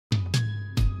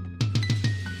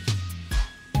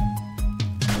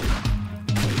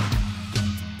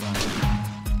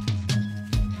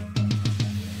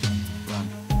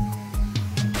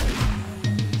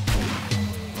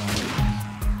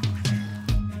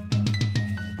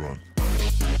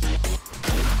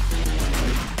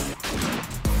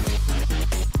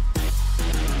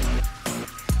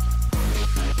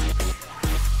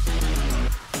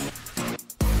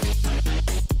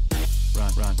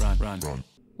Well,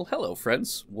 hello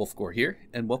friends, Wolfgore here,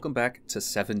 and welcome back to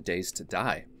 7 Days to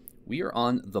Die. We are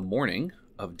on the morning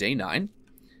of day 9,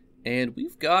 and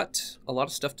we've got a lot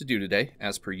of stuff to do today,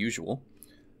 as per usual,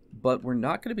 but we're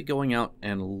not going to be going out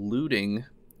and looting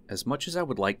as much as I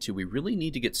would like to. We really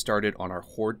need to get started on our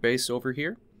Horde base over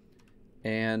here,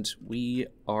 and we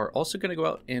are also going to go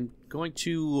out and going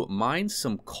to mine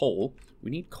some coal.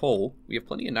 We need coal. We have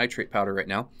plenty of nitrate powder right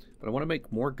now, but I want to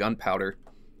make more gunpowder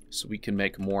so we can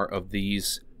make more of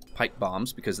these pipe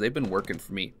bombs, because they've been working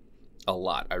for me a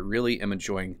lot. I really am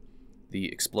enjoying the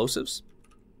explosives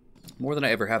more than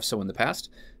I ever have so in the past.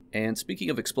 And speaking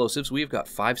of explosives, we've got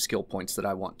 5 skill points that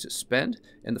I want to spend,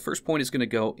 and the first point is going to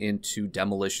go into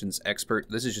Demolitions Expert.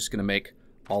 This is just going to make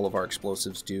all of our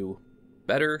explosives do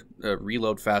better,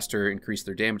 reload faster, increase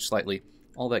their damage slightly,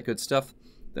 all that good stuff.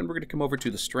 Then we're going to come over to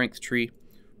the Strength tree.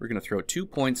 We're going to throw 2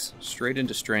 points straight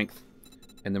into Strength,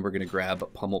 and then we're going to grab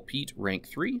Pummel Pete, rank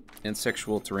 3, and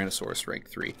Sexual Tyrannosaurus, rank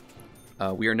 3.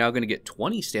 We are now going to get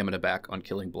 20 stamina back on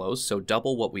killing blows, so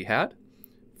double what we had.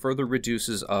 Further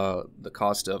reduces the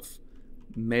cost of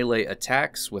melee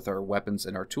attacks with our weapons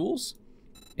and our tools.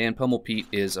 And Pummel Pete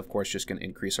is, of course, just going to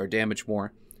increase our damage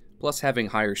more. Plus, having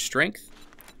higher strength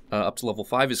up to level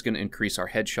 5 is going to increase our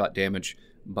headshot damage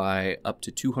by up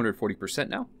to 240%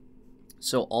 now.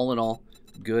 So all in all,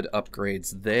 good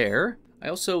upgrades there. I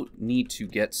also need to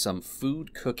get some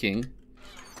food cooking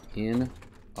in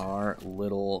our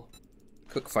little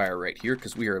cook fire right here,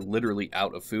 because we are literally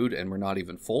out of food and we're not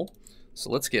even full. So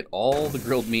let's get all the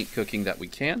grilled meat cooking that we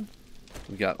can.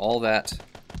 We got all that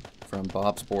from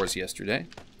Bob's Boars yesterday.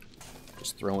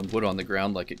 Just throwing wood on the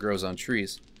ground like it grows on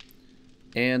trees.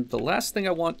 And the last thing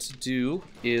I want to do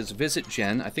is visit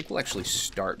Jen. I think we'll actually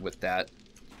start with that.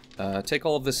 Take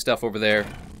all of this stuff over there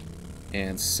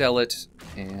and sell it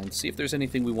and see if there's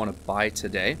anything we want to buy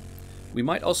today. We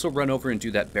might also run over and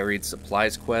do that buried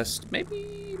supplies quest.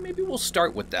 Maybe we'll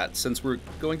start with that, since we're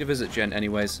going to visit Jen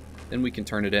anyways. Then we can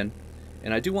turn it in.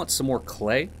 And I do want some more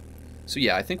clay. So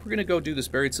yeah, I think we're going to go do this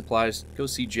buried supplies, go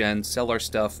see Jen, sell our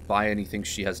stuff, buy anything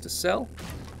she has to sell.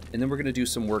 And then we're going to do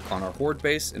some work on our Horde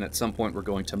base, and at some point we're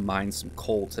going to mine some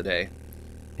coal today.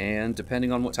 And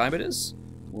depending on what time it is,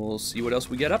 we'll see what else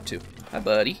we get up to. Hi,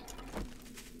 buddy.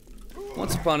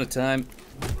 Once upon a time,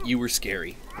 you were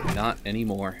scary, but not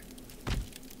anymore.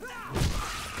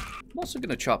 I'm also going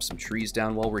to chop some trees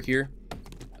down while we're here.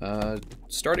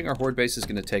 Starting our Horde base is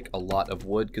going to take a lot of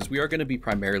wood, because we are going to be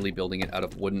primarily building it out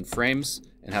of wooden frames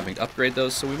and having to upgrade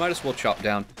those, so we might as well chop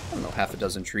down, I don't know, half a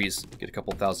dozen trees, get a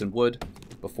couple thousand wood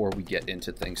before we get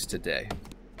into things today.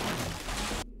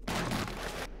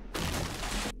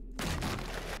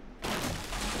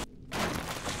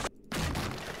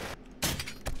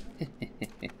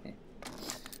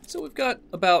 So we've got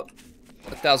about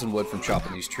 1,000 wood from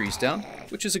chopping these trees down,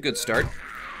 which is a good start.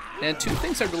 And 2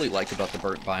 things I really like about the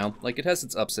burnt biome, like it has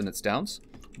its ups and its downs,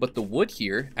 but the wood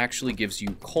here actually gives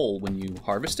you coal when you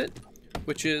harvest it,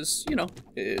 which is, you know,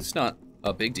 it's not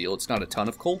a big deal. It's not a ton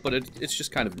of coal, but it's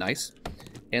just kind of nice.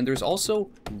 And there's also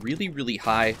really, really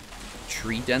high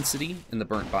tree density in the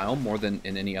burnt biome, more than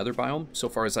in any other biome, so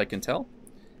far as I can tell.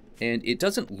 And it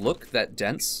doesn't look that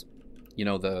dense. You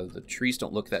know, the trees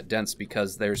don't look that dense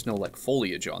because there's no, like,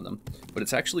 foliage on them. But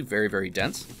it's actually very, very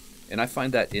dense. And I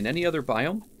find that in any other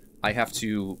biome, I have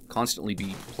to constantly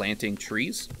be planting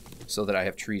trees so that I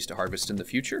have trees to harvest in the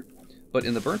future. But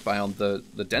in the burnt biome,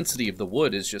 the density of the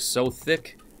wood is just so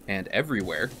thick and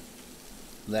everywhere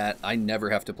that I never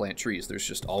have to plant trees. There's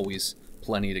just always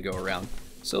plenty to go around.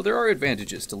 So there are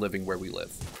advantages to living where we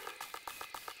live.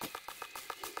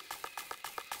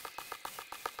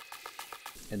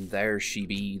 And there she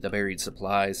be, the buried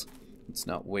supplies. Let's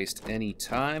not waste any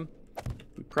time.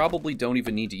 We probably don't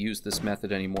even need to use this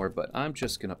method anymore, but I'm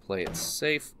just going to play it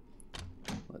safe.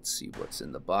 Let's see what's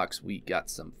in the box. We got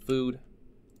some food.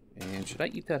 And should I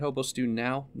eat that hobo stew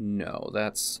now? No,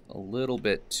 that's a little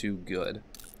bit too good.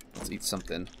 Let's eat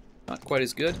something not quite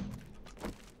as good.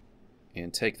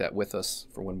 And take that with us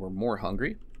for when we're more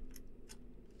hungry.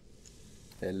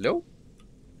 Hello?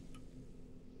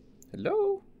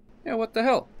 Hello? Yeah, what the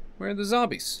hell? Where are the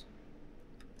zombies?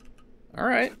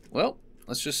 Alright, well,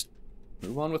 let's just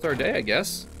move on with our day, I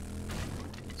guess.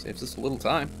 Saves us a little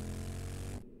time.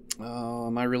 Oh,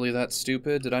 am I really that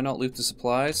stupid? Did I not loot the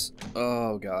supplies?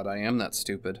 Oh god, I am that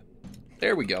stupid.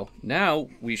 There we go. Now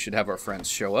we should have our friends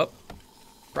show up.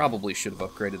 Probably should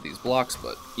have upgraded these blocks,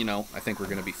 but, you know, I think we're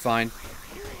going to be fine.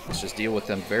 Let's just deal with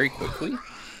them very quickly.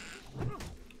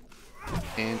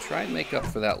 And try and make up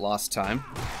for that lost time.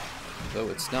 Though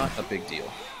it's not a big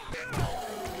deal.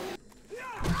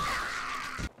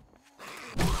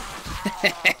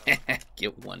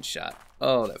 Get one shot.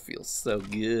 Oh, that feels so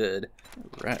good.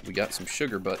 All right, we got some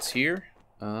sugar butts here.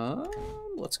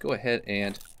 Let's go ahead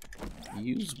and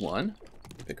use one.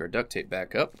 Pick our duct tape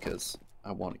back up because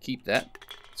I want to keep that.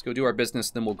 Let's go do our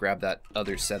business, then we'll grab that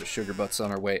other set of sugar butts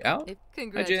on our way out.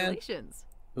 Congratulations.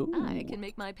 Ooh. I can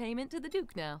make my payment to the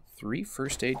Duke now. 3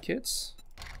 first aid kits?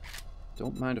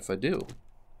 Don't mind if I do.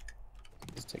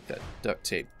 Let's take that duct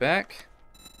tape back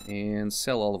and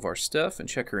sell all of our stuff and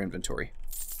check her inventory.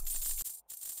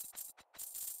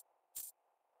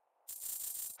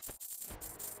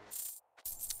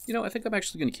 You know, I think I'm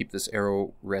actually going to keep this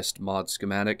arrow rest mod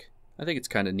schematic. I think it's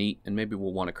kind of neat, and maybe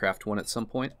we'll want to craft one at some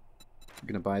point. We're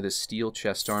going to buy this steel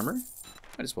chest armor.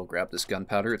 Might as well grab this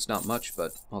gunpowder. It's not much,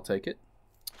 but I'll take it.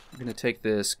 We're going to take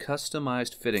this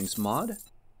customized fittings mod.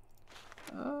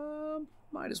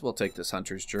 Might as well take this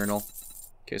hunter's journal.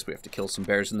 In case we have to kill some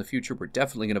bears in the future, we're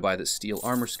definitely going to buy this steel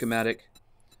armor schematic.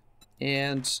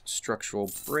 And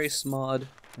structural brace mod.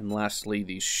 And lastly,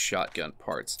 these shotgun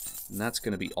parts. And that's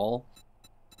going to be all.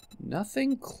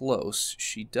 Nothing close.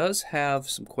 She does have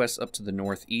some quests up to the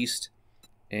northeast.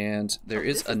 And there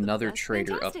is another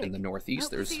trader up in the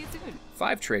northeast. There's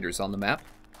 5 traders on the map.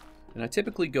 And I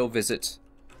typically go visit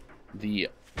the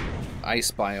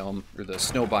ice biome, or the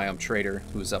snow biome trader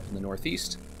who's up in the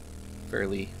northeast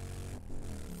fairly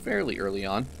early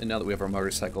on. And now that we have our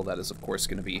motorcycle, that is of course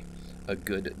going to be a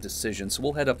good decision. So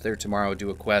we'll head up there tomorrow, do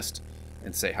a quest,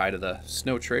 and say hi to the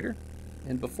snow trader.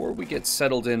 And before we get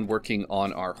settled in working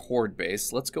on our Horde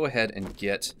base, let's go ahead and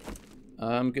get...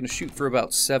 I'm going to shoot for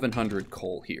about 700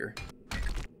 coal here.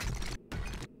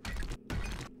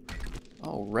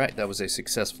 Alright, that was a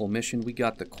successful mission. We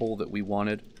got the coal that we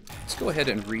wanted. Let's go ahead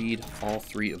and read all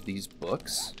 3 of these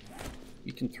books.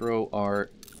 We can throw our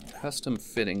custom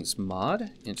fittings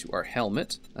mod into our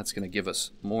helmet. That's going to give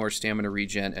us more stamina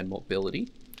regen and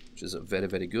mobility, which is very,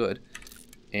 very good.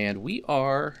 And we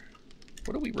are...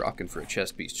 What are we rocking for a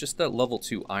chest piece? Just that level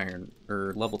 2 iron,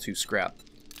 or level 2 scrap.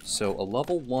 So a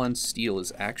level 1 steel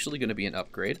is actually going to be an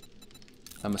upgrade.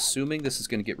 I'm assuming this is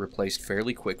going to get replaced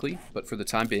fairly quickly, but for the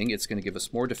time being it's going to give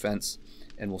us more defense,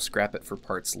 and we'll scrap it for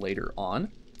parts later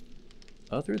on.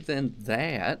 Other than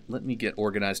that, let me get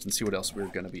organized and see what else we're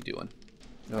going to be doing.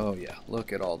 Oh yeah,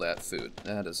 look at all that food.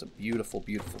 That is a beautiful,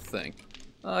 beautiful thing.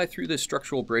 I threw this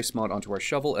structural brace mod onto our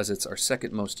shovel as it's our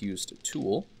second most used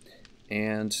tool.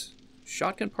 And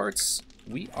shotgun parts,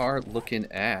 we are looking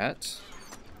at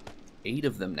 8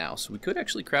 of them now, so we could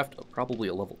actually craft probably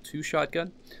a level 2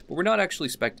 shotgun, but we're not actually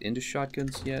spec'd into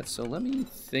shotguns yet, so let me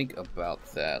think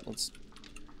about that. Let's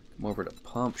come over to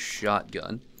pump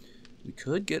shotgun. We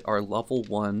could get our level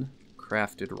 1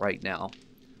 crafted right now.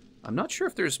 I'm not sure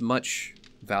if there's much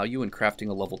value in crafting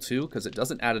a level 2, because it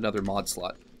doesn't add another mod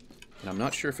slot, and I'm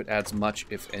not sure if it adds much,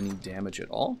 if any, damage at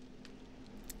all.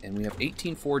 And we have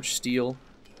 18 forged steel.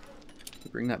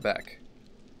 Bring that back,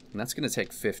 and that's going to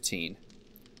take 15.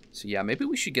 So yeah, maybe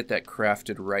we should get that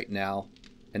crafted right now,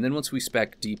 and then once we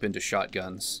spec deep into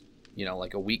shotguns, you know,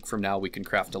 like a week from now, we can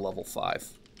craft a level 5.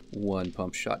 1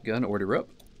 pump shotgun, order up.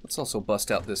 Let's also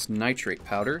bust out this nitrate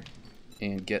powder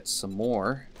and get some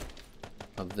more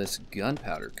of this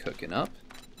gunpowder cooking up.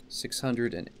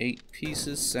 608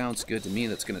 pieces, sounds good to me.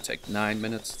 That's going to take 9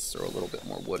 minutes. Let's throw a little bit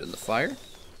more wood in the fire.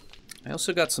 I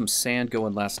also got some sand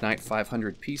going last night,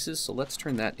 500 pieces, so let's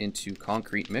turn that into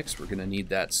concrete mix. We're going to need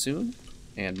that soon.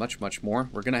 And much, much more.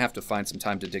 We're going to have to find some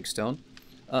time to dig stone.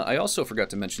 I also forgot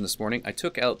to mention this morning, I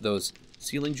took out those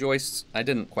ceiling joists. I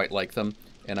didn't quite like them,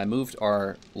 and I moved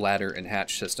our ladder and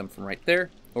hatch system from right there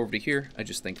over to here. I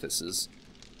just think this is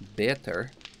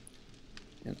better.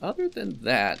 And other than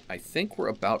that, I think we're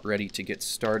about ready to get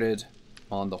started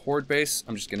on the Horde base.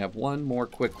 I'm just going to have one more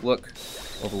quick look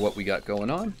over what we got going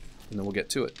on, and then we'll get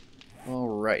to it.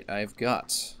 Alright, I've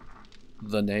got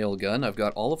the nail gun. I've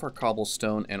got all of our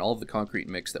cobblestone and all of the concrete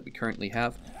mix that we currently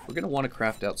have. We're going to want to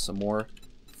craft out some more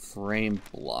frame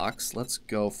blocks. Let's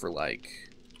go for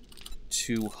like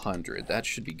 200. That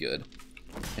should be good.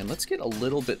 And let's get a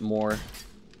little bit more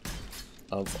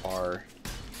of our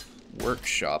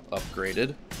workshop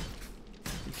upgraded.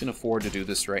 We can afford to do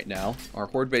this right now. Our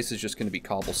Horde base is just going to be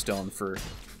cobblestone for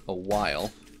a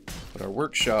while, but our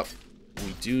workshop,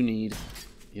 we do need...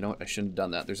 You know what? I shouldn't have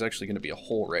done that. There's actually going to be a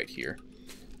hole right here.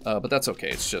 But that's okay.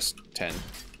 It's just 10.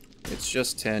 It's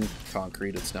just 10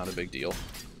 concrete. It's not a big deal.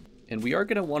 And we are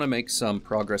going to want to make some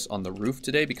progress on the roof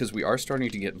today because we are starting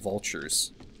to get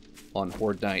vultures on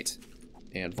Horde night.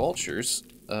 And vultures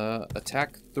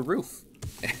attack the roof.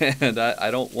 And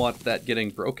I don't want that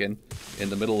getting broken in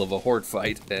the middle of a Horde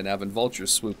fight and having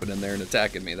vultures swooping in there and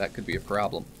attacking me. That could be a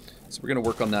problem. So we're going to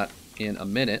work on that in a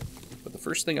minute. But the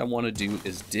first thing I want to do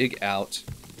is dig out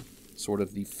sort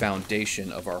of the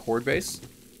foundation of our horde base.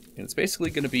 And it's basically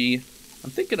going to be, I'm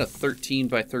thinking a 13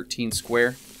 by 13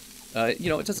 square. You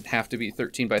know, it doesn't have to be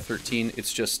 13 by 13.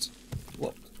 It's just,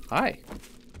 well, hi.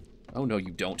 Oh, no,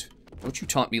 you don't. Don't you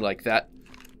taunt me like that,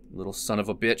 little son of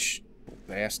a bitch. Little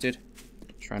bastard.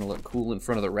 Trying to look cool in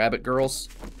front of the rabbit girls.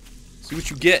 See what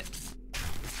you get.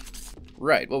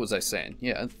 Right, what was I saying?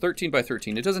 Yeah, 13 by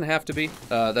 13. It doesn't have to be.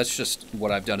 That's just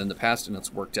what I've done in the past, and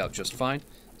it's worked out just fine.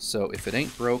 So if it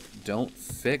ain't broke, don't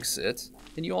fix it.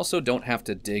 And you also don't have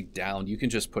to dig down. You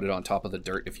can just put it on top of the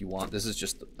dirt if you want. This is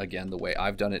just, again, the way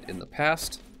I've done it in the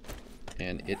past.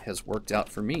 And it has worked out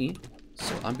for me.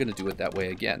 So I'm going to do it that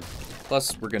way again.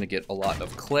 Plus, we're going to get a lot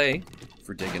of clay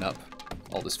for digging up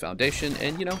all this foundation.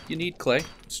 And, you know, you need clay.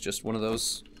 It's just one of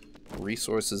those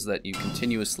resources that you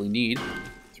continuously need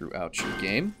throughout your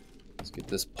game. Let's get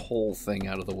this pole thing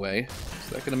out of the way. Is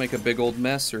that going to make a big old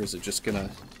mess, or is it just going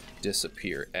to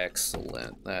disappear?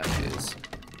 Excellent. That is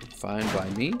fine by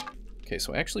me. Okay,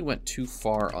 so I actually went too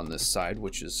far on this side,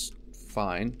 which is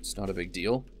fine. It's not a big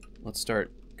deal. Let's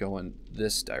start going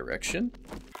this direction.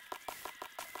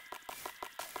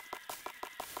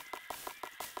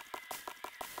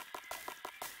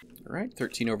 All right,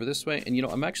 13 over this way. And, you know,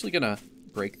 I'm actually going to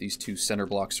break these two center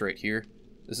blocks right here.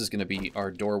 This is going to be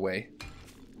our doorway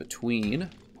between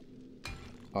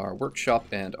our workshop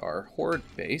and our horde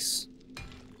base.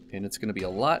 And it's going to be a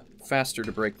lot faster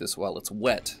to break this while it's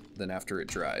wet than after it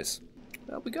dries.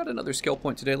 Well, we got another skill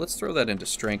point today. Let's throw that into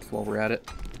strength while we're at it.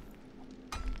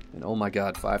 And oh my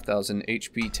god, 5,000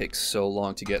 HP takes so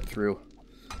long to get through.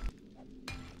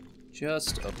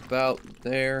 Just about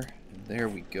there. And there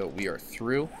we go. We are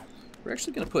through. We're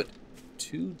actually going to put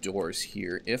 2 doors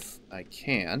here if I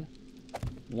can.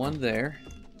 One there,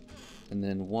 and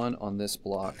then one on this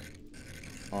block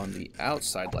on the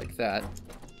outside like that.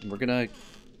 And we're going to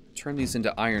turn these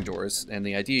into iron doors, and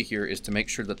the idea here is to make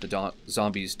sure that the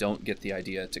zombies don't get the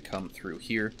idea to come through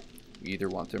here. We either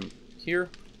want them here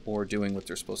or doing what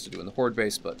they're supposed to do in the horde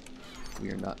base, but we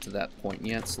are not to that point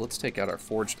yet. So let's take out our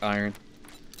forged iron,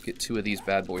 get 2 of these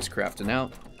bad boys crafting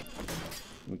out.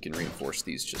 We can reinforce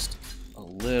these just a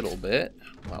little bit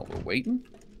while we're waiting.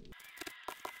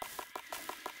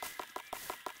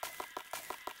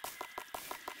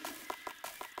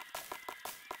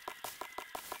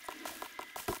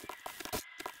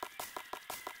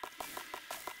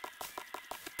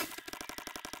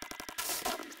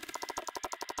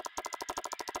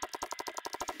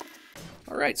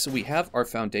 Alright, so we have our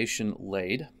foundation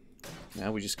laid.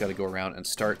 Now we just got to go around and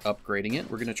start upgrading it.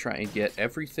 We're going to try and get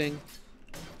everything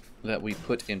that we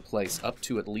put in place up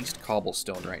to at least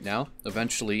cobblestone right now.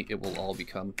 Eventually it will all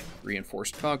become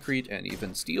reinforced concrete and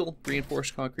even steel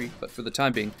reinforced concrete, but for the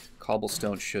time being,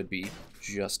 cobblestone should be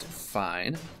just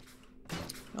fine.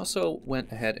 I also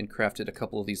went ahead and crafted a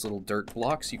couple of these little dirt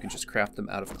blocks. You can just craft them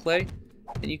out of clay,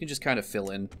 and you can just kind of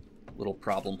fill in little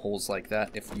problem holes like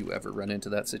that if you ever run into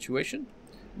that situation.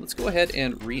 Let's go ahead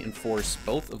and reinforce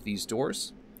both of these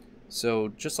doors. So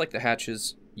just like the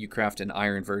hatches, you craft an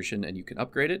iron version and you can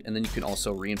upgrade it, and then you can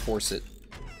also reinforce it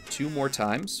 2 more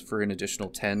times for an additional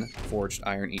 10 forged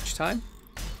iron each time.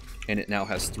 And it now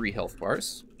has 3 health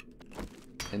bars.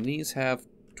 And these have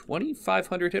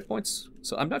 2,500 hit points.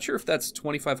 So I'm not sure if that's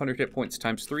 2,500 hit points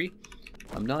times 3.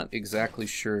 I'm not exactly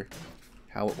sure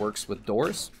how it works with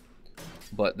doors,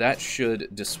 but that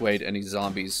should dissuade any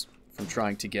zombies from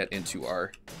trying to get into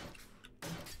our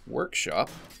workshop.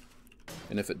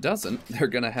 And if it doesn't, they're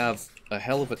going to have a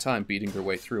hell of a time beating their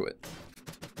way through it.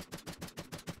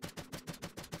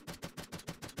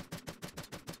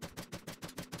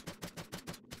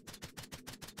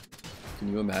 Can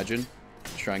you imagine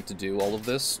trying to do all of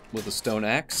this with a stone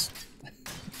axe?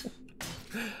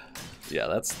 Yeah,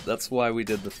 that's why we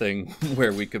did the thing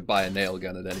where we could buy a nail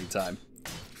gun at any time.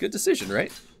 Good decision,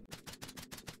 right?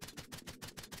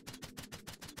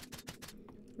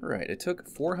 Alright, it took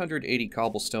 480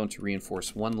 cobblestone to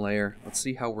reinforce 1 layer. Let's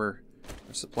see how our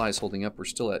supply is holding up. We're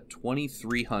still at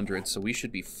 2,300, so we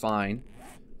should be fine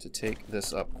to take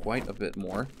this up quite a bit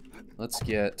more. Let's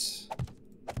get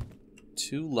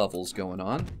 2 levels going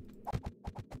on.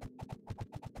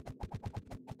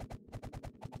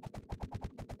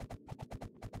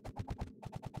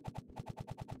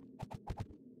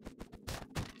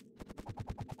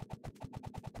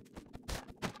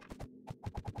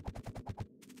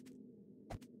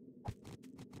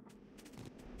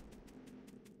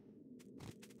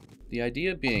 The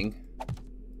idea being,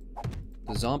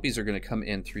 the zombies are going to come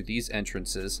in through these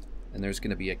entrances, and there's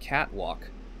going to be a catwalk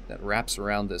that wraps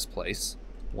around this place,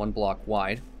 1 block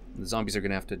wide. The zombies are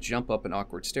going to have to jump up an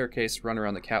awkward staircase, run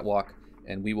around the catwalk,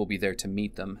 and we will be there to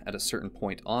meet them at a certain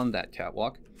point on that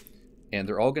catwalk. And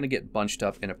they're all going to get bunched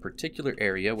up in a particular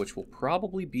area, which will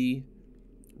probably be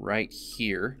right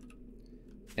here.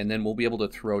 And then we'll be able to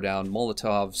throw down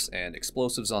Molotovs and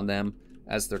explosives on them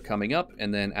as they're coming up.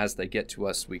 And then as they get to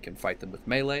us, we can fight them with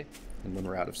melee. And when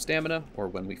we're out of stamina, or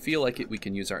when we feel like it, we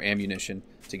can use our ammunition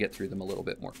to get through them a little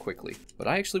bit more quickly. But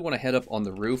I actually want to head up on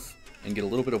the roof and get a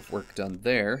little bit of work done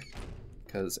there.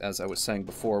 Because as I was saying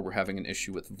before, we're having an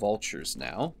issue with vultures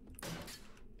now.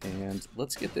 And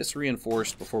let's get this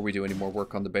reinforced before we do any more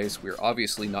work on the base. We're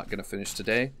obviously not going to finish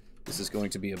today. This is going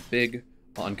to be a big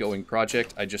ongoing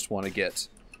project. I just want to get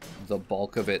the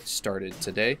bulk of it started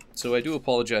today. So I do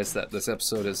apologize that this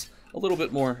episode is a little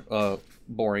bit more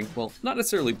boring. Well, not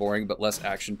necessarily boring, but less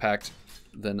action-packed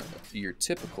than your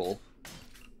typical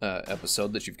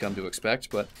episode that you've come to expect.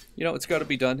 But, you know, it's got to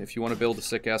be done. If you want to build a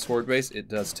sick-ass horde base, it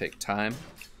does take time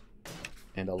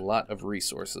and a lot of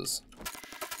resources.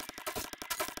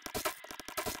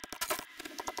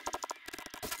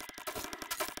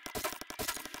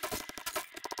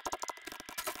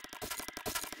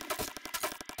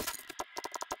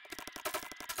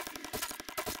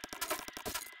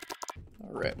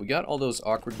 Alright, we got all those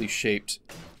awkwardly shaped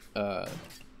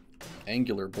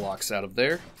angular blocks out of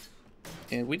there.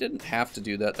 And we didn't have to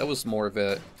do that. That was more of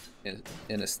an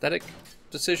aesthetic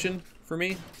decision for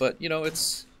me. But, you know,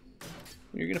 it's...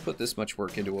 When you're going to put this much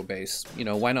work into a base, you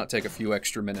know, why not take a few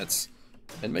extra minutes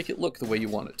and make it look the way you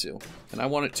want it to? And I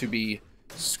want it to be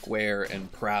square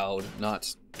and proud,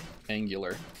 not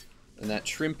angular. And that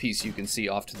trim piece you can see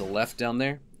off to the left down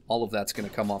there, all of that's going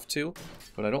to come off too.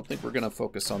 But I don't think we're going to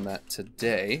focus on that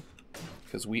today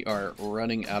because we are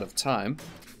running out of time.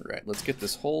 All right, let's get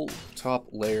this whole top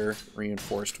layer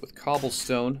reinforced with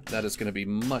cobblestone. That is going to be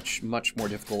much, much more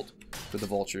difficult for the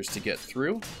vultures to get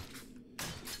through.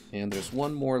 And there's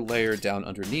one more layer down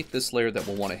underneath this layer that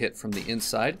we'll want to hit from the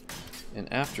inside.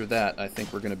 And after that, I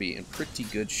think we're going to be in pretty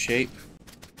good shape.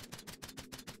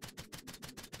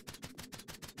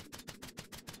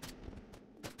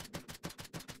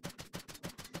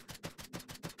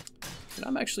 And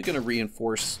I'm actually going to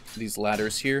reinforce these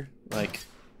ladders here. Like,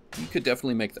 you could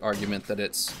definitely make the argument that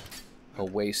it's a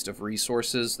waste of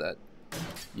resources, that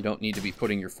you don't need to be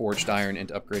putting your forged iron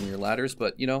into upgrading your ladders,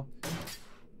 but, you know,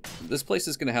 this place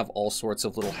is going to have all sorts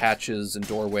of little hatches and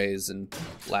doorways and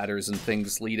ladders and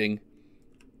things leading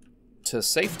to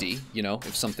safety, you know,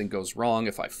 if something goes wrong,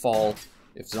 if I fall,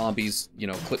 if zombies, you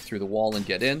know, clip through the wall and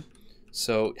get in.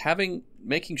 So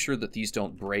making sure that these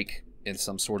don't break in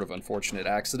some sort of unfortunate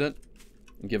accident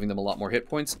and giving them a lot more hit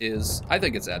points is, I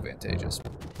think it's advantageous.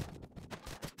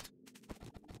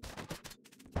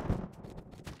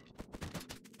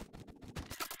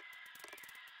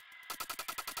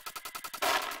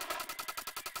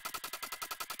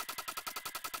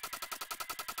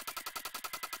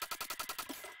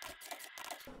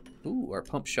 Ooh, our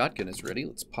pump shotgun is ready.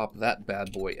 Let's pop that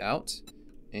bad boy out.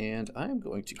 And I'm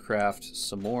going to craft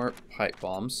some more pipe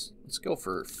bombs. Let's go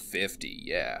for 50,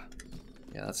 yeah.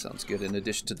 Yeah, that sounds good. In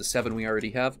addition to the 7 we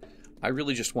already have, I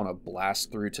really just want to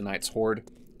blast through tonight's horde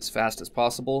as fast as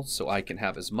possible so I can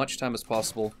have as much time as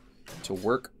possible to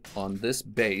work on this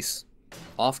base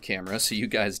off camera so you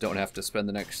guys don't have to spend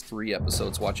the next 3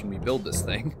 episodes watching me build this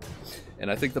thing.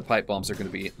 And I think the pipe bombs are going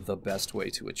to be the best way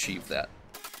to achieve that.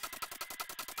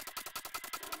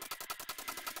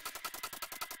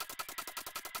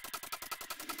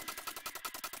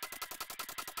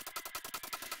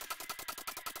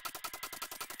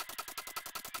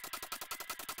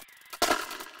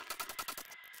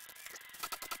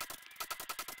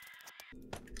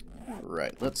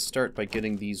 Alright, let's start by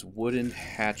getting these wooden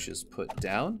hatches put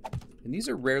down. And these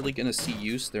are rarely going to see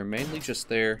use. They're mainly just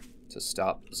there to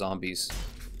stop zombies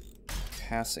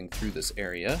passing through this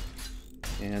area.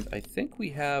 And I think we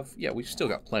have... yeah, we've still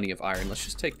got plenty of iron. Let's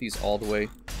just take these all the way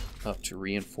up to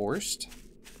reinforced.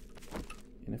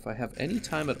 And if I have any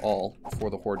time at all before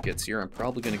the horde gets here, I'm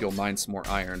probably going to go mine some more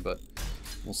iron, but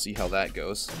we'll see how that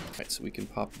goes. Alright, so we can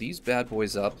pop these bad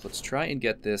boys up. Let's try and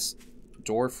get this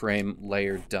door frame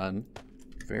layer done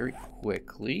very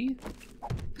quickly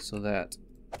so that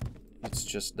it's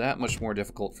just that much more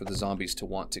difficult for the zombies to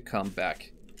want to come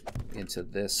back into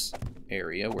this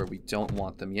area where we don't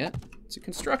want them yet. It's a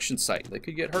construction site. They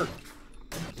could get hurt.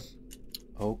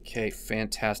 Okay,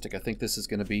 fantastic. I think this is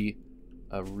going to be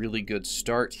a really good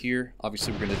start here.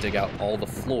 Obviously, we're going to dig out all the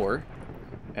floor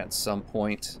at some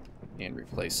point and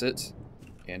replace it.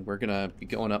 And we're going to be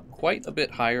going up quite a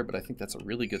bit higher, but I think that's a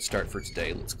really good start for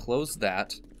today. Let's close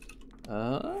that.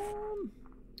 I'm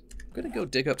going to go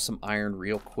dig up some iron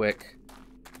real quick,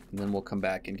 and then we'll come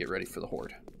back and get ready for the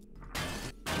horde.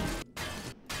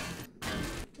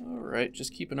 Alright,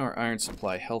 just keeping our iron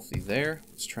supply healthy there.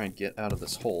 Let's try and get out of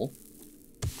this hole.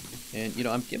 And, you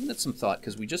know, I'm giving it some thought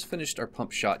because we just finished our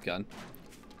pump shotgun.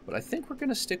 But I think we're going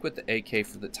to stick with the AK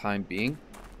for the time being.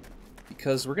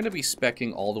 Because we're going to be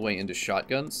speccing all the way into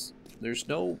shotguns. There's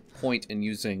no point in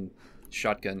using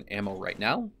shotgun ammo right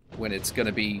now when it's going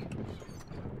to be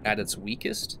at its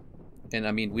weakest. And,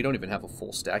 I mean, we don't even have a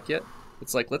full stack yet.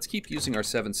 It's like, let's keep using our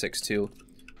 7.62.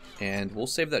 And we'll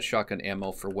save that shotgun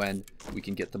ammo for when we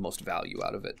can get the most value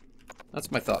out of it. That's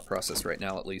my thought process right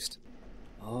now, at least.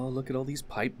 Oh, look at all these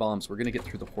pipe bombs. We're going to get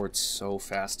through the Horde so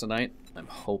fast tonight. I'm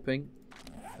hoping.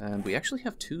 And we actually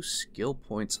have 2 skill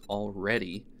points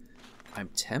already. I'm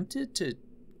tempted to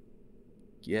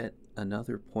get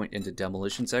another point into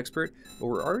Demolitions Expert, but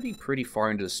we're already pretty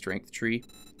far into the Strength tree.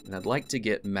 And I'd like to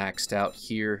get maxed out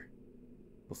here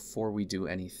before we do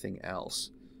anything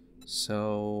else.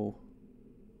 So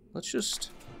let's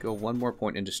just go 1 more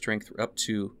point into Strength. We're up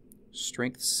to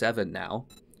Strength 7 now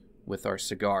with our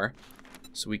cigar.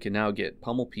 So we can now get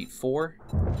Pummel Pete 4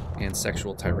 and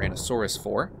Sexual Tyrannosaurus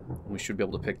 4. We should be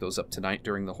able to pick those up tonight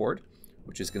during the Horde,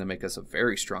 which is going to make us a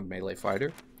very strong melee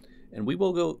fighter. And we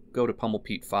will go to Pummel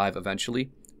Pete 5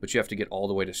 eventually, but you have to get all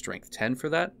the way to Strength 10 for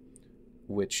that,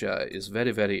 which is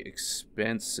very, very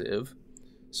expensive.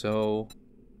 So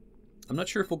I'm not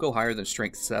sure if we'll go higher than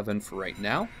Strength 7 for right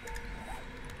now.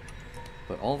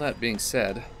 But all that being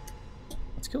said,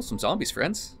 let's kill some zombies,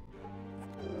 friends.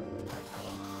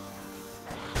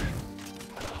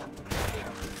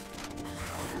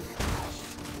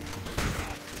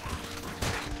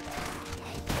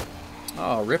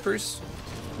 Oh, rippers.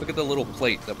 Look at the little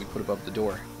plate that we put above the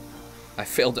door. I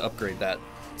failed to upgrade that.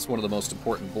 It's one of the most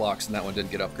important blocks, and that one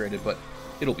didn't get upgraded, but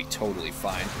it'll be totally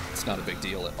fine. It's not a big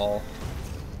deal at all.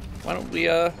 Why don't we,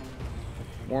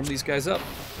 warm these guys up?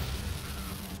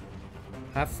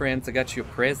 Hi, friends. I got you a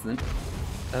present.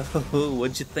 Oh,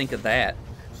 what'd you think of that?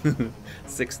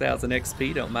 6,000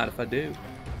 XP, don't mind if I do.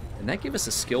 And that gave us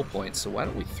a skill point, so why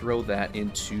don't we throw that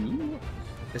into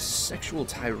the Sexual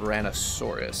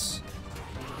Tyrannosaurus.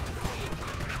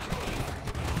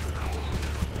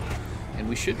 And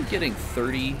we should be getting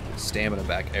 30 stamina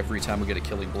back every time we get a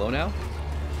killing blow now.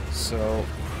 So,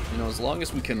 you know, as long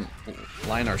as we can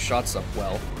line our shots up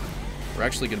well, we're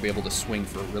actually going to be able to swing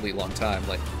for a really long time.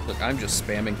 Like, look, I'm just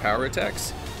spamming power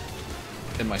attacks,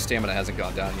 and my stamina hasn't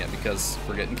gone down yet because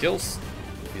we're getting kills.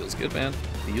 Feels good, man.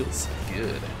 Feels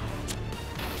good.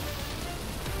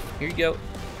 Here you go.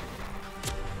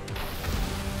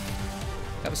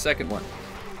 Have a second one.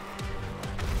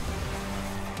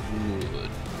 Good.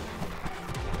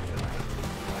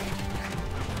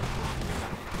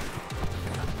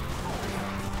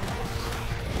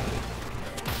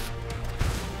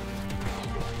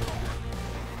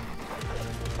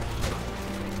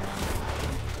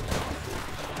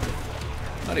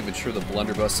 Not even sure the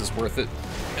blunderbuss is worth it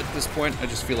at this point. I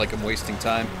just feel like I'm wasting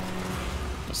time.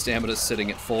 My stamina's sitting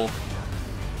at full.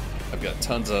 I've got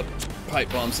tons of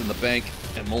pipe bombs in the bank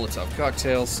and Molotov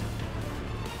cocktails.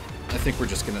 I think we're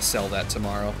just gonna sell that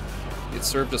tomorrow. It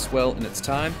served us well in its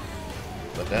time,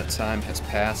 but that time has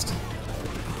passed.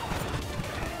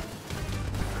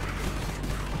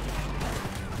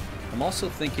 I'm also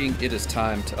thinking it is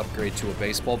time to upgrade to a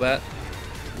baseball bat.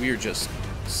 We are just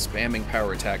spamming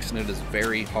power attacks, and it is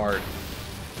very hard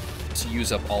to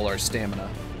use up all our stamina.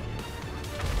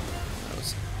 That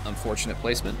was unfortunate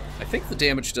placement. I think the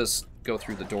damage does go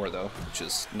through the door, though, which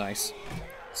is nice.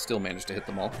 Still managed to hit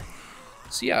them all.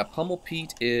 So yeah, Pummel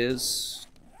Pete is...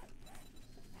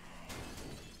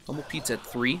 Pummel Pete's at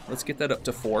 3. Let's get that up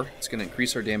to 4. It's going to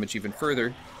increase our damage even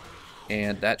further.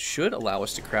 And that should allow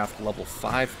us to craft level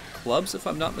 5 clubs, if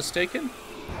I'm not mistaken.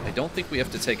 I don't think we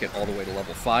have to take it all the way to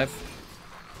level 5.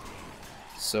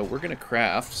 So we're going to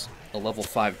craft a level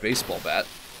 5 baseball bat,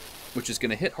 which is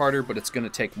going to hit harder, but it's going to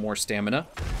take more stamina.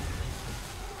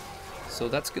 So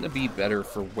that's going to be better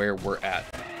for where we're at.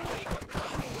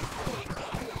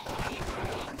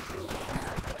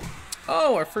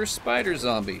 Oh, our first spider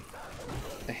zombie.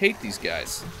 I hate these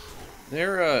guys.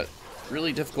 They're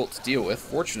really difficult to deal with.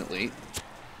 Fortunately,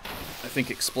 I think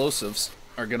explosives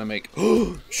are going to make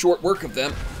short work of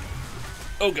them.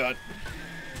 Oh god.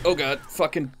 Oh god.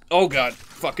 Fucking... Oh god.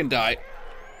 Fucking die.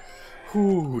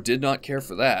 Whew, did not care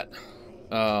for that.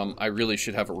 I really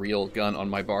should have a real gun on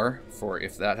my bar for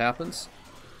if that happens.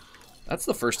 That's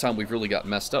the first time we've really got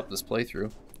messed up this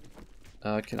playthrough.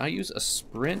 Can I use a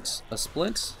sprint? A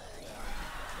splint?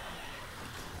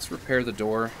 Let's repair the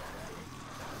door.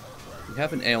 We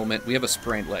have an ailment. We have a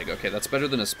sprained leg. Okay, that's better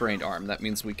than a sprained arm. That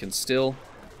means we can still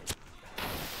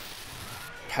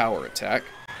power attack.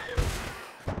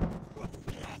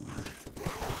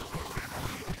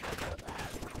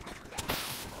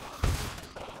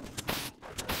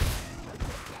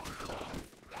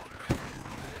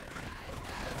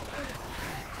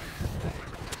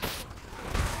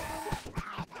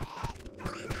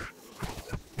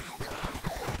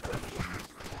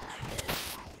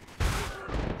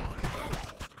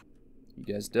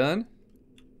 guys done?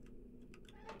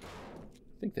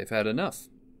 I think they've had enough.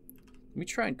 Let me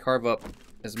try and carve up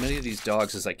as many of these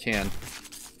dogs as I can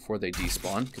before they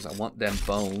despawn, because I want them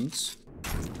bones.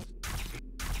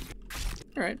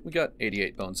 Alright, we got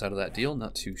 88 bones out of that deal,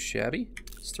 not too shabby.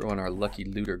 Let's throw on our lucky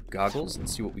looter goggles and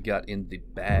see what we got in the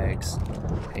bags.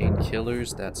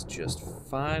 Painkillers, that's just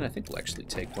fine. I think we'll actually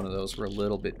take one of those. We're a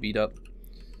little bit beat up.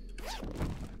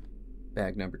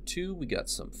 Bag number 2, we got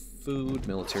some food,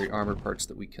 military armor parts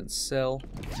that we can sell.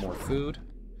 More food.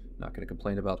 Not going to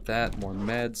complain about that. More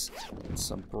meds, and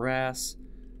some brass,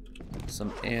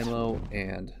 some ammo,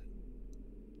 and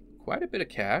quite a bit of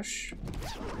cash.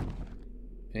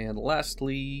 And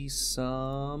lastly,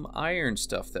 some iron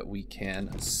stuff that we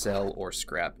can sell or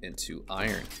scrap into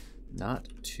iron. Not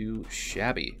too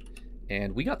shabby.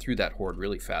 And we got through that horde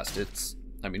really fast.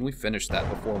 I mean, we finished that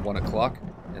before 1 o'clock,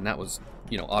 and that was,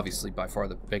 you know, obviously by far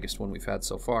the biggest one we've had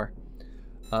so far.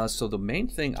 So the main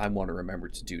thing I want to remember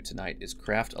to do tonight is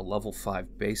craft a level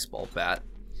 5 baseball bat.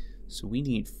 So we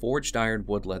need forged iron,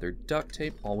 wood, leather, duct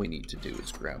tape. All we need to do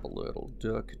is grab a little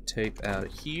duct tape out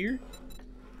of here.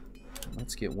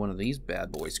 Let's get one of these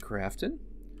bad boys crafted.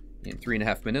 In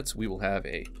 3.5 minutes, we will have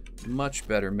a much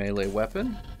better melee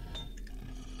weapon.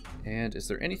 And is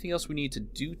there anything else we need to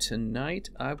do tonight?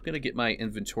 I'm going to get my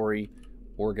inventory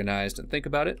organized and think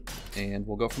about it, and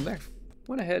we'll go from there.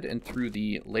 Went ahead and threw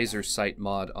the laser sight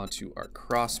mod onto our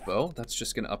crossbow. That's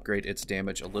just going to upgrade its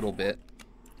damage a little bit.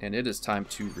 And it is time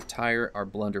to retire our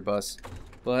blunderbuss,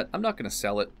 but I'm not going to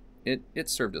sell it. It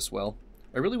served us well.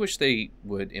 I really wish they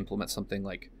would implement something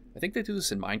like, I think they do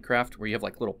this in Minecraft, where you have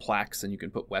like little plaques and you can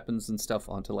put weapons and stuff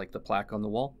onto like the plaque on the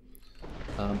wall.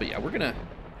 But yeah, we're gonna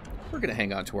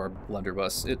hang on to our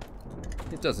blunderbuss. It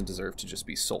doesn't deserve to just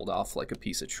be sold off like a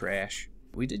piece of trash.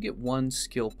 We did get 1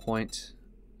 skill point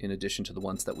in addition to the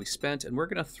ones that we spent, and we're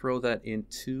gonna throw that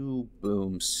into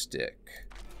boomstick.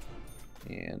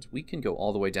 And we can go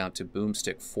all the way down to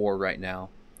boomstick 4 right now,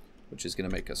 which is gonna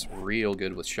make us real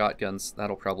good with shotguns.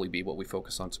 That'll probably be what we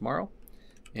focus on tomorrow.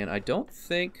 And I don't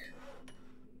think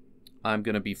I'm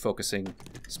going to be focusing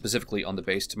specifically on the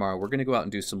base tomorrow. We're going to go out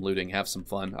and do some looting, have some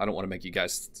fun. I don't want to make you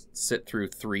guys sit through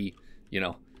 3, you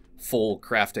know, full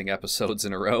crafting episodes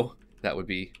in a row. That would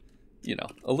be, you know,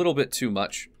 a little bit too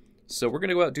much. So we're going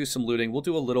to go out and do some looting. We'll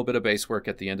do a little bit of base work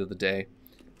at the end of the day.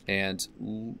 And,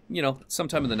 you know,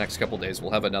 sometime in the next couple days,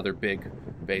 we'll have another big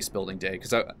base building day.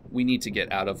 Because we need to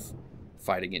get out of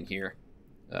fighting in here.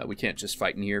 We can't just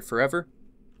fight in here forever.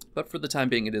 But for the time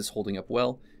being, it is holding up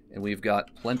well, and we've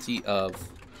got plenty of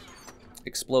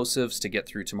explosives to get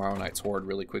through tomorrow night's horde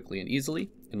really quickly and easily,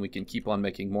 and we can keep on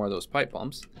making more of those pipe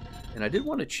bombs. And I did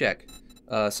want to check,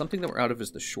 something that we're out of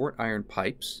is the short iron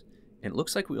pipes, and it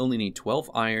looks like we only need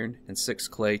 12 iron and 6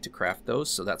 clay to craft those,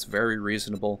 so that's very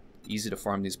reasonable, easy to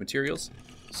farm these materials.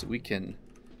 So we can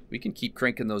keep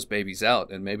cranking those babies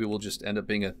out, and maybe we'll just end up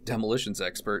being a demolitions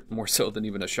expert, more so than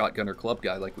even a shotgun or club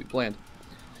guy like we planned.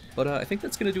 But I think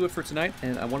that's going to do it for tonight,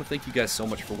 and I want to thank you guys so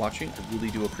much for watching. I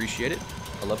really do appreciate it.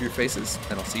 I love your faces,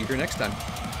 and I'll see you here next time.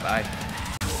 Bye.